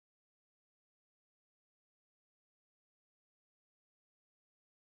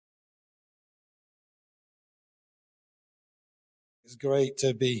It's great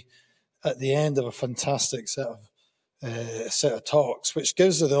to be at the end of a fantastic set of talks, which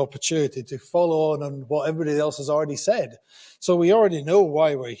gives us the opportunity to follow on what everybody else has already said. So we already know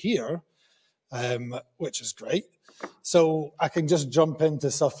why we're here, which is great. So I can just jump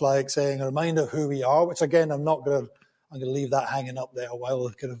into stuff like saying a reminder of who we are, which again, I'm going to leave that hanging up there while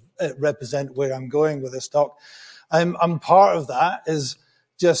it kind of represent where I'm going with this talk. And part of that is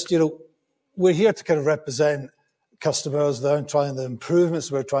just, we're here to kind of represent customers. They're trying the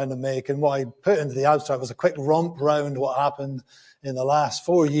improvements we're trying to make. And what I put into the abstract was a quick romp round what happened in the last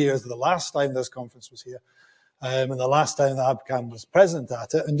 4 years, the last time this conference was here, and the last time the Abcam was present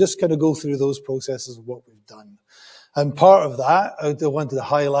at it, and just kind of go through those processes of what we've done. And part of that I wanted to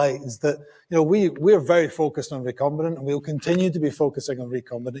highlight is that, we're very focused on recombinant, and we'll continue to be focusing on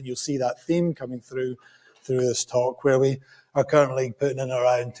recombinant. You'll see that theme coming through this talk, where we are currently putting in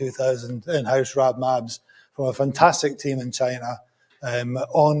around 2,000 in-house RAB MABs from a fantastic team in China,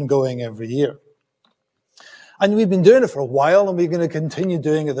 ongoing every year. And we've been doing it for a while, and we're going to continue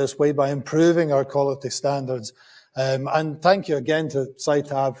doing it this way by improving our quality standards. And thank you again to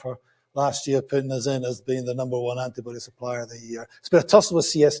CyTab for last year putting us in as being the #1 antibody supplier of the year. It's been a tussle with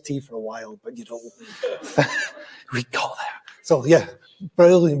CST for a while, but we got there. So yeah,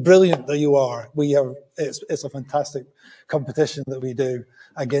 brilliant that you are. It's a fantastic competition that we do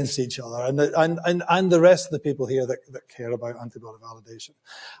against each other, and the rest of the people here that care about antibody validation.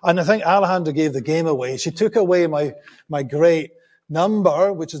 And I think Alejandra gave the game away. She took away my great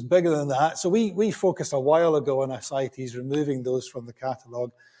number, which is bigger than that. So we focused a while ago on ascites, removing those from the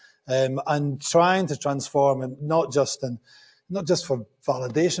catalogue, and trying to transform, and not just for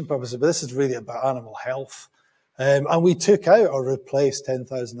validation purposes, but this is really about animal health. And we took out or replaced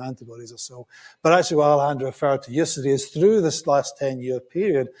 10,000 antibodies or so. But actually, what Alejandra referred to yesterday is through this last 10-year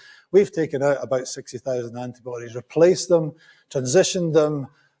period, we've taken out about 60,000 antibodies, replaced them, transitioned them,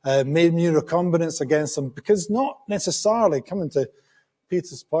 made new recombinants against them, because not necessarily, coming to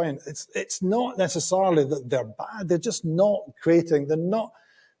Peter's point, it's not necessarily that they're bad. They're just not they're not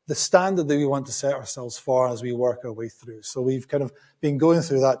the standard that we want to set ourselves for as we work our way through. So we've kind of been going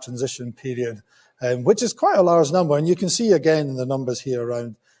through that transition period, which is quite a large number. And you can see again in the numbers here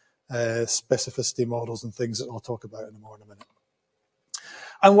around specificity models and things that I'll talk about in a minute.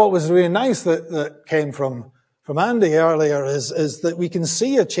 And what was really nice that came from Andy earlier is that we can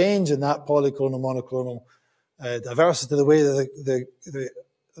see a change in that polyclonal, monoclonal diversity, the way that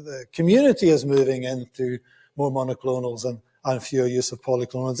the community is moving into more monoclonals and fewer use of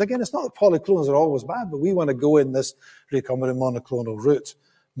polyclonals. Again, it's not that polyclonals are always bad, but we want to go in this recombinant monoclonal route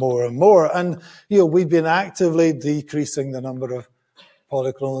more and more. And, we've been actively decreasing the number of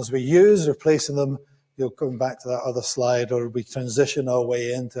polyclonals we use, replacing them, coming back to that other slide, or we transition our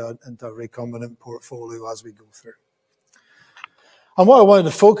way into a recombinant portfolio as we go through. And what I wanted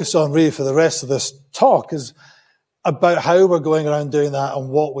to focus on really for the rest of this talk is about how we're going around doing that and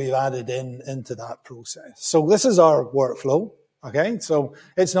what we've added into that process. So this is our workflow, okay? So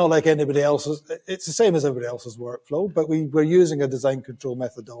it's not like anybody else's, it's the same as everybody else's workflow, but we're using a design control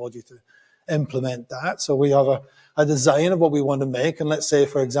methodology to implement that. So we have a design of what we want to make, and let's say,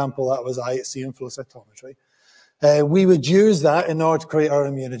 for example, that was IHC and flow cytometry. We would use that in order to create our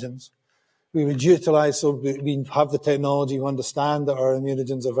immunogens. We would utilize, so we have the technology, we understand that our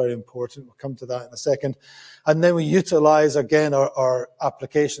immunogens are very important. We'll come to that in a second. And then we utilize, again, our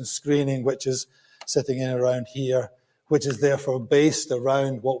application screening, which is sitting in around here, which is therefore based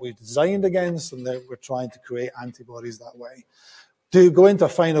around what we've designed against, and then we're trying to create antibodies that way. To go into a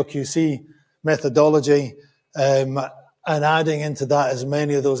final QC methodology, and adding into that as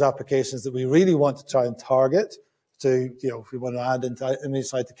many of those applications that we really want to try and target, to, if we want to add into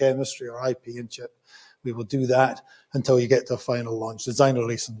immunocytochemistry or IP and chip, we will do that until you get to a final launch, design,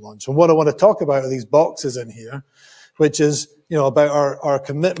 release, and launch. And what I want to talk about are these boxes in here, which is, about our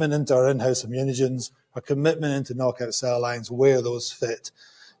commitment into our in-house immunogens, our commitment into knockout cell lines, where those fit.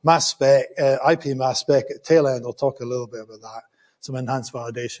 Mass spec, IP mass spec at tail end, I'll talk a little bit about that. Some enhanced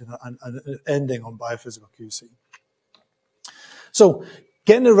validation and ending on biophysical QC. So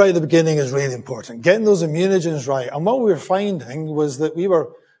getting it right at the beginning is really important. Getting those immunogens right. And what we were finding was that we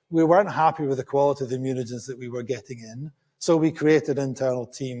weren't happy with the quality of the immunogens that we were getting in. So we created internal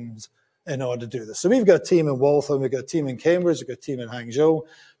teams in order to do this. So we've got a team in Waltham, we've got a team in Cambridge, we've got a team in Hangzhou,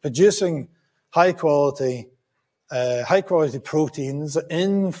 producing high quality proteins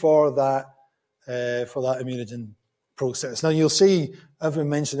in for that immunogen process. Now you'll see, everyone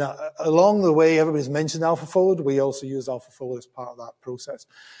mentioned that along the way, everybody's mentioned AlphaFold. We also use AlphaFold as part of that process.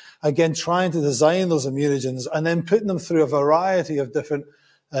 Again, trying to design those immunogens and then putting them through a variety of different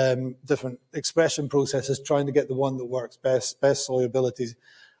different expression processes, trying to get the one that works best solubilities,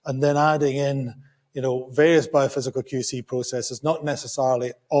 and then adding in, various biophysical QC processes, not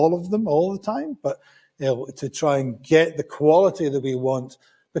necessarily all of them all the time, but, to try and get the quality that we want,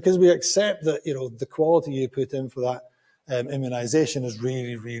 because we accept that, the quality you put in for that immunization is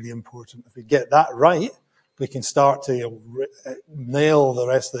really, really important. If we get that right, we can start to nail the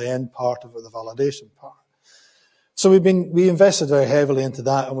rest of the end part of it, the validation part. So we invested very heavily into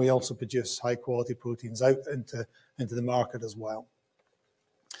that, and we also produce high quality proteins out into the market as well.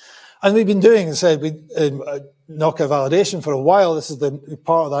 And we've been doing, as I said, knockout validation for a while. This is the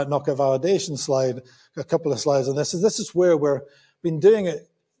part of that knockout validation slide, a couple of slides on this. This is where we've been doing it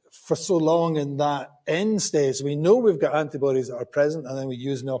for so long in that end stage. We know we've got antibodies that are present, and then we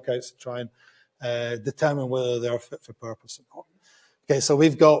use knockouts to try and determine whether they're fit for purpose or not. Okay, so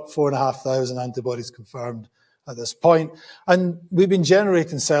we've got 4,500 antibodies confirmed at this point, and we've been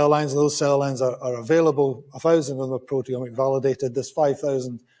generating cell lines. Those cell lines are available. 1,000 of them are proteomic validated. There's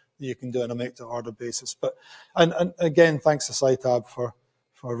 5,000 that you can do on a make-to-order basis. But and again, thanks to Cytab for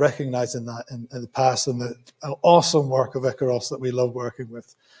recognizing that in the past, and the awesome work of Icaros that we love working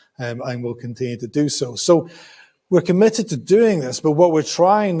with, and will continue to do so. So we're committed to doing this, but what we're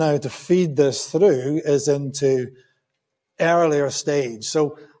trying now to feed this through is into earlier stage.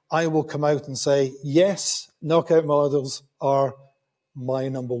 So I will come out and say, yes, knockout models are my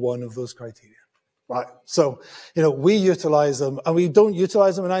number one of those criteria. Right. So, we utilize them, and we don't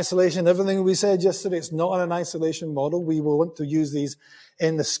utilize them in isolation. Everything we said yesterday, it's not an isolation model. We will want to use these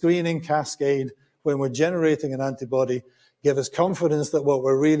in the screening cascade when we're generating an antibody, give us confidence that what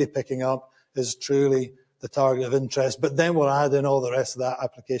we're really picking up is truly the target of interest. But then we'll add in all the rest of that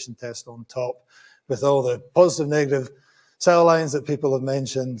application test on top with all the positive, negative cell lines that people have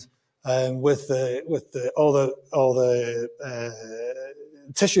mentioned, with all the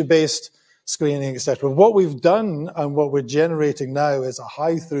tissue-based screening, etc. What we've done and what we're generating now is a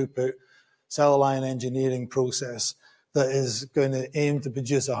high throughput cell line engineering process that is going to aim to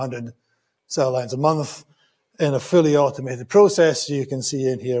produce 100 cell lines a month in a fully automated process. You can see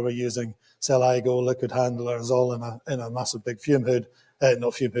in here we're using cell IGO, liquid handlers, all in a massive big fume hood,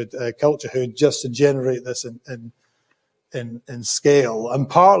 culture hood, just to generate this in scale. And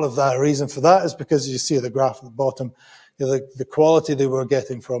part of that reason for that is because you see the graph at the bottom, the quality that we're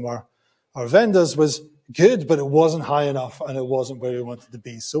getting from our vendors was good, but it wasn't high enough, and it wasn't where we wanted to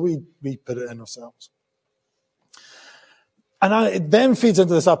be. So we put it in ourselves. And it then feeds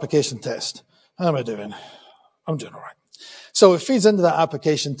into this application test. How am I doing? I'm doing all right. So it feeds into that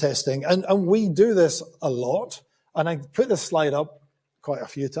application testing, and we do this a lot. And I put this slide up quite a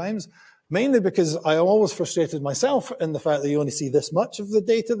few times, mainly because I am always frustrated myself in the fact that you only see this much of the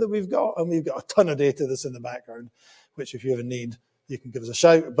data that we've got, and we've got a ton of data that's in the background, which if you ever need, you can give us a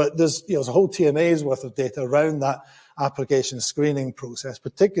shout. But there's a whole TMA's worth of data around that application screening process,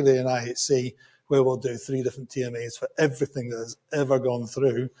 particularly in IHC, where we'll do 3 different TMAs for everything that has ever gone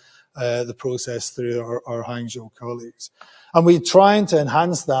through the process through our Hangzhou colleagues. And we're trying to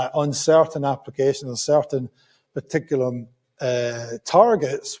enhance that on certain applications, certain particular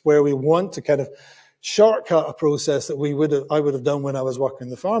targets where we want to kind of shortcut a process that I would have done when I was working in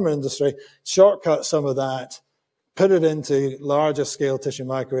the pharma industry, shortcut some of that, put it into larger scale tissue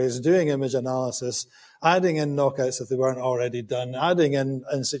microarrays, doing image analysis, adding in knockouts if they weren't already done, adding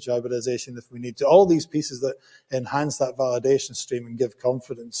in situ hybridization if we need to. All these pieces that enhance that validation stream and give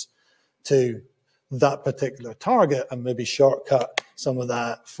confidence to that particular target, and maybe shortcut some of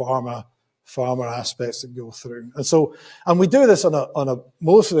that pharma aspects that go through. And we do this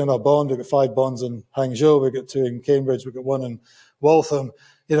mostly on a bond. We've got 5 bonds in Hangzhou, we've got 2 in Cambridge, we've got 1 in Waltham.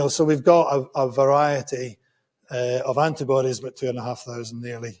 So we've got a variety of antibodies, about 2,500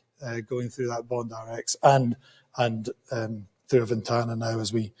 nearly, going through that Bond RX and through Ventana now,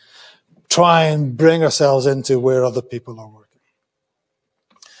 as we try and bring ourselves into where other people are working.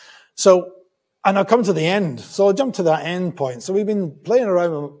 So, and I'll come to the end. So I'll jump to that end point. So we've been playing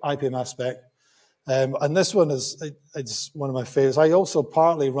around with IPM aspect, and this one it's one of my favorites. I also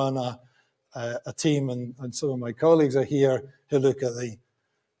partly run a team, and some of my colleagues are here who look at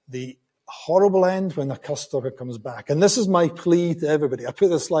the horrible end when the customer comes back. And this is my plea to everybody. I put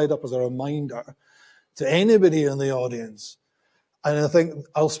this slide up as a reminder to anybody in the audience. And I think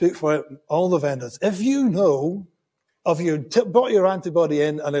I'll speak for all the vendors. If you know if you brought your antibody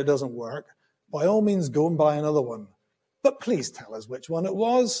in and it doesn't work, by all means go and buy another one. But please tell us which one it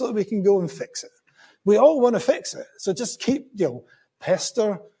was so that we can go and fix it. We all want to fix it. So just keep,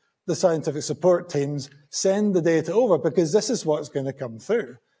 pester the scientific support teams, send the data over, because this is what's going to come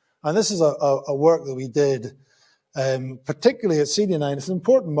through. And this is a work that we did particularly at CD9. It's an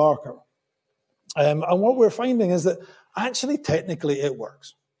important marker. And what we're finding is that actually, technically, it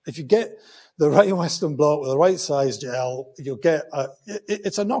works. If you get the right Western blot with the right size gel, you'll get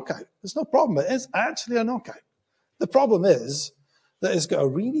it's a knockout. There's no problem. It is actually a knockout. The problem is that it's got a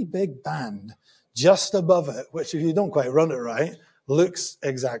really big band just above it, which if you don't quite run it right, looks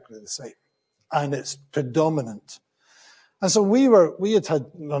exactly the same. And it's predominant. And so we had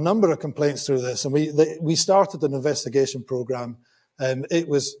a number of complaints through this, and we started an investigation program. It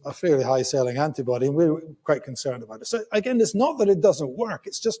was a fairly high-selling antibody, and we were quite concerned about it. So again, it's not that it doesn't work,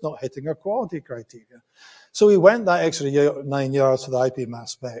 it's just not hitting our quality criteria. So we went that extra 9 yards for the IP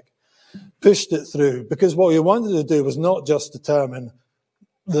mass spec, pushed it through, because what we wanted to do was not just determine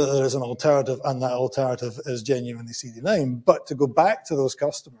that there is an alternative and that alternative is genuinely CD9, but to go back to those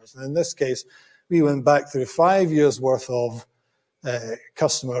customers. And in this case, we went back through 5 years worth of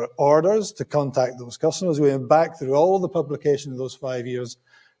customer orders to contact those customers. We went back through all the publication of those 5 years.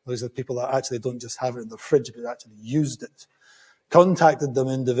 Those are people that actually don't just have it in the fridge, but actually used it. Contacted them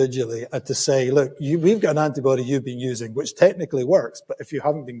individually to say, look, we've got an antibody you've been using, which technically works, but if you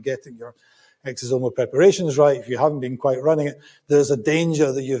haven't been getting your exosomal preparations right, if you haven't been quite running it, there's a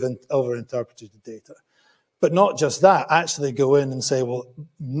danger that you've overinterpreted the data. But not just that, actually go in and say, well,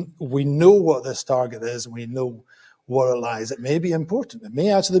 we know what this target is, and we know where it lies. It may be important. It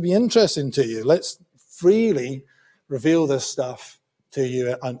may actually be interesting to you. Let's freely reveal this stuff to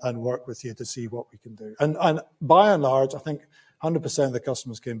you and work with you to see what we can do. And by and large, I think 100% of the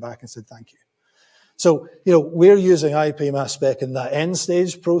customers came back and said, thank you. So, we're using IP mass spec in that end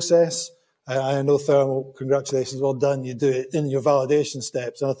stage process. I know Thermal, congratulations, well done. You do it in your validation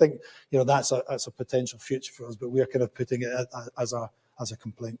steps. And I think, that's a potential future for us, but we're kind of putting it as a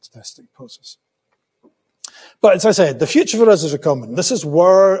complaint testing process. But as I said, the future for us is recombinant. This is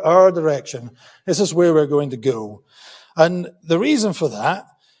where our direction. This is where we're going to go. And the reason for that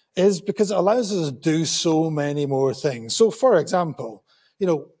is because it allows us to do so many more things. So, for example,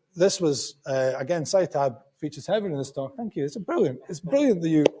 this was, again, SciTab features heavily in this talk. Thank you. It's brilliant. It's brilliant that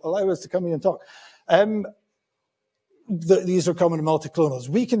you allow us to come here and talk. These are common multiclonals.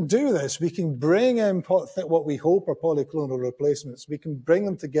 We can do this. We can bring in what we hope are polyclonal replacements. We can bring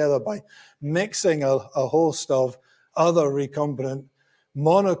them together by mixing a host of other recombinant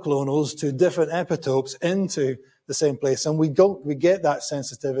monoclonals to different epitopes into the same place. And we get that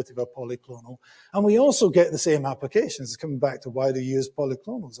sensitivity of a polyclonal. And we also get the same applications. Coming back to why do you use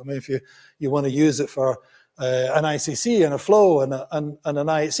polyclonals? I mean, if you want to use it for an ICC and a flow and an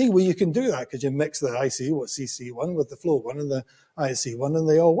IHC, well, you can do that because you mix the CC one with the flow one and the IHC one, and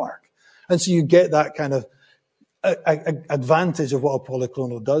they all work. And so you get that kind of advantage of what a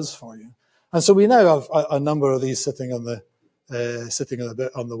polyclonal does for you. And so we now have a number of these sitting on the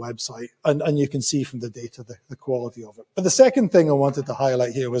website, and you can see from the data the quality of it. But the second thing I wanted to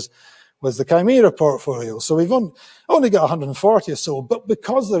highlight here was the Chimera portfolio. So we've only got 140 or so, but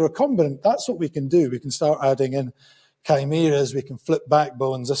because they're recombinant, that's what we can do. We can start adding in chimeras, we can flip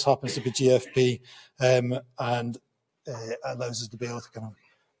backbones. This happens to be GFP, and allows us to be able to kind of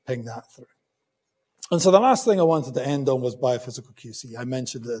ping that through. And so the last thing I wanted to end on was biophysical QC. I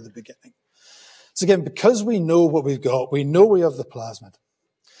mentioned it at the beginning. So again, because we know what we've got, we know we have the plasmid,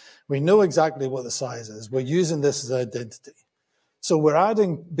 we know exactly what the size is, we're using this as an identity. So we're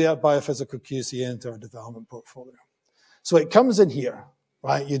adding biophysical QC into our development portfolio. So it comes in here,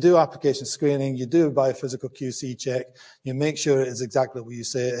 right? You do application screening, you do a biophysical QC check, you make sure it is exactly what you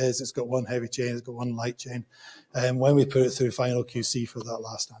say it is. It's got one heavy chain, it's got one light chain. And when we put it through final QC for that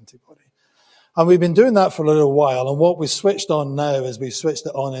last antibody. And we've been doing that for a little while. And what we switched on now is we've switched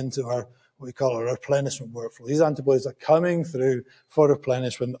it on into what we call our replenishment workflow. These antibodies are coming through for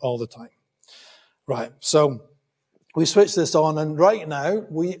replenishment all the time. Right, so we switched this on, and right now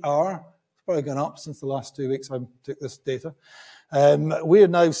we are, it's probably gone up since the last 2 weeks I took this data. We are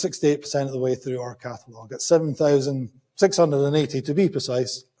now 68% of the way through our catalogue. At 7,680 to be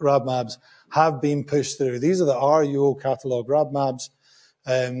precise, RAB-MABs have been pushed through. These are the RUO catalogue RAB-MABs.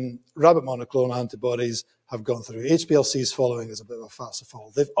 Rabbit monoclonal antibodies have gone through. HPLC is following as a bit of a faster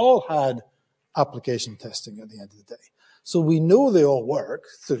fall. They've all had application testing at the end of the day. So we know they all work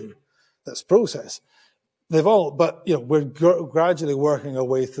through this process. They've all, but we're gradually working our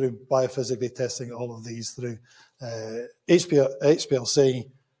way through biophysically testing all of these through HPLC,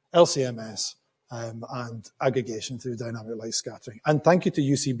 LCMS, and aggregation through dynamic light scattering. And thank you to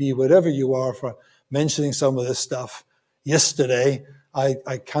UCB, wherever you are, for mentioning some of this stuff yesterday.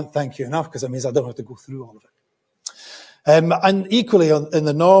 I can't thank you enough, because it means I don't have to go through all of it. And equally, in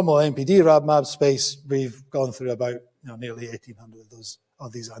the normal MPD RAB-MAB space, we've gone through about nearly 1,800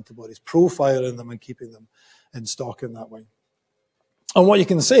 of these antibodies, profiling them and keeping them in stock in that way. And what you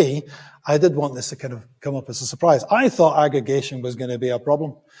can see, I did want this to kind of come up as a surprise. I thought aggregation was going to be a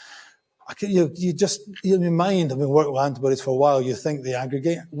problem. In your mind, having worked with antibodies for a while, you think they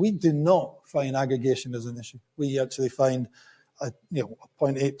aggregate. We do not find aggregation as an issue. We actually find a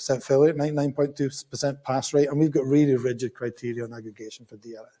 0.8% failure rate, 99.2% pass rate, and we've got really rigid criteria on aggregation for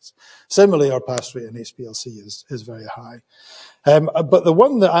DLS. Similarly, our pass rate in HPLC is very high. But the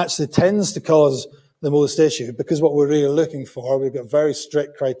one that actually tends to cause the most issue, because what we're really looking for, we've got very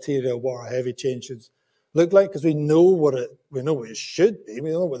strict criteria of what our heavy chain should look like, because we know what it should be, we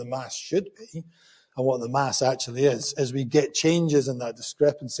know what the mass should be, and what the mass actually is we get changes in that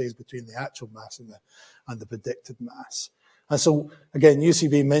discrepancies between the actual mass and the predicted mass. And so, again,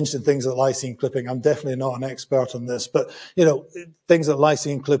 UCB mentioned things like lysine clipping. I'm definitely not an expert on this, but, things like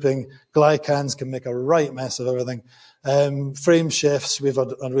lysine clipping, glycans can make a right mess of everything. Frame shifts, we've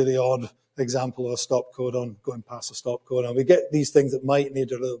had a really odd example of a stop codon, going past a stop codon. We get these things that might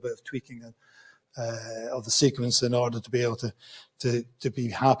need a little bit of tweaking of the sequence in order to be able to be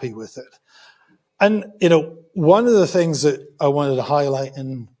happy with it. And, one of the things that I wanted to highlight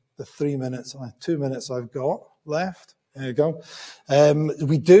in the 2 minutes I've got left, there you go,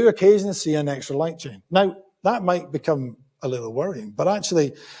 we do occasionally see an extra light chain. Now, that might become a little worrying, but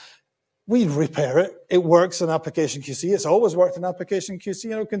actually, we repair it. It works in application QC. It's always worked in application QC,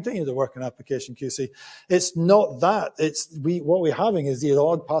 and it'll continue to work in application QC. It's not that. What we're having is these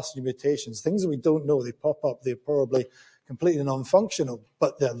odd passenger mutations, things that we don't know. They pop up. They're probably completely non-functional,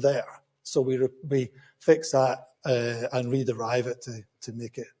 but they're there. So we fix that and rederive it to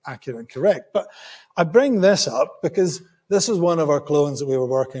make it accurate and correct. But I bring this up because this is one of our clones that we were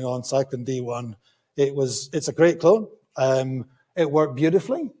working on, cyclin D1. It's a great clone. It worked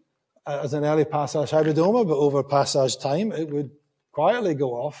beautifully as an early passage hybridoma, but over passage time, it would quietly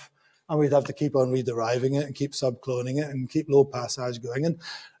go off, and we'd have to keep on rederiving it and keep subcloning it and keep low passage going. And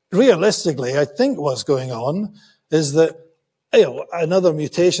realistically, I think what's going on is that another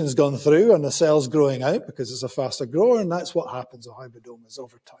mutation's gone through and the cell's growing out because it's a faster grower, and that's what happens with hybridomas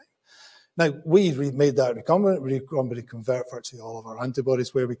over time. Now, we've made that recombinant. We recombinantly convert virtually all of our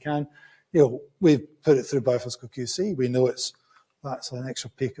antibodies where we can. We've put it through biophysical QC. We know that's an extra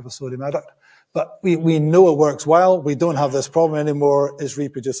peak of a sodium adduct. But we know it works well. We don't have this problem anymore. It's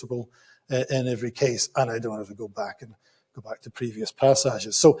reproducible in every case, and I don't have to go back to previous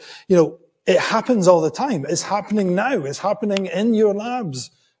passages. So, it happens all the time. It's happening now. It's happening in your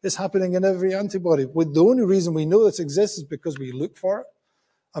labs. It's happening in every antibody. The only reason we know this exists is because we look for it.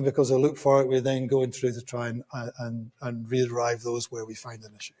 And because we look for it, we're then going through to try and rederive those where we find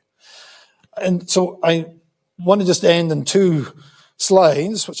an issue. And so I want to just end in 2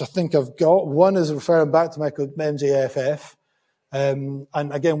 slides, which I think I've got. One is referring back to my MJFF. And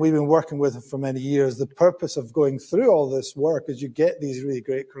again, we've been working with it for many years. The purpose of going through all this work is you get these really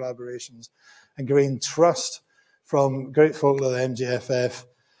great collaborations and gain trust from great folk like the MJFF,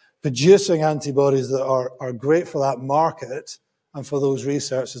 producing antibodies that are great for that market and for those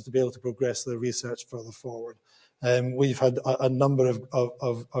researchers to be able to progress their research further forward. We've had a number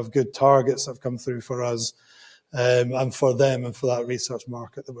of good targets that have come through for us and for them and for that research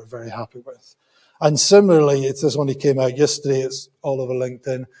market that we're very happy with. And similarly, this only came out yesterday. It's all over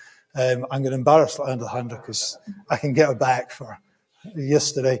LinkedIn. I'm going to embarrass Alejandra because I can get her back for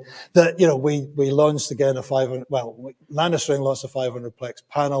yesterday. That we launched again NanoString launched a 500-plex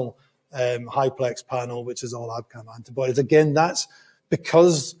panel, high-plex panel, which is all Abcam antibodies. Again, that's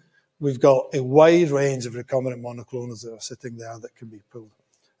because we've got a wide range of recombinant monoclonals that are sitting there that can be pulled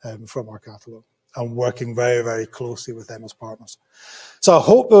from our catalogue, and working very, very closely with them as partners. So I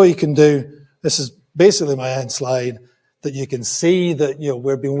hope what you can do, this is basically my end slide, that you can see that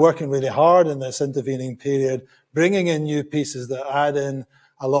we've been working really hard in this intervening period, bringing in new pieces that add in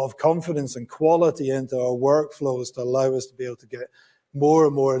a lot of confidence and quality into our workflows to allow us to be able to get more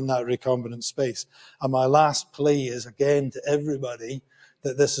and more in that recombinant space. And my last plea is, again, to everybody,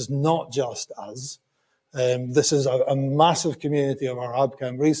 that this is not just us. This is a massive community of our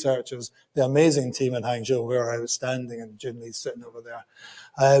Abcam researchers, the amazing team in Hangzhou who are outstanding, and Jin Lee's sitting over there,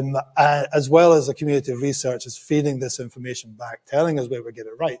 as well as a community of researchers feeding this information back, telling us where we get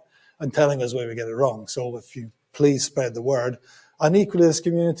it right and telling us where we get it wrong. So if you please spread the word, and equally this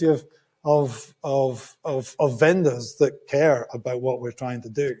community of vendors that care about what we're trying to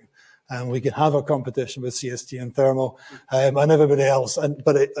do. And we can have a competition with CST and Thermo and everybody else,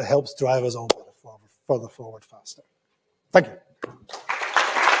 but it helps drive us all further forward faster. Thank you.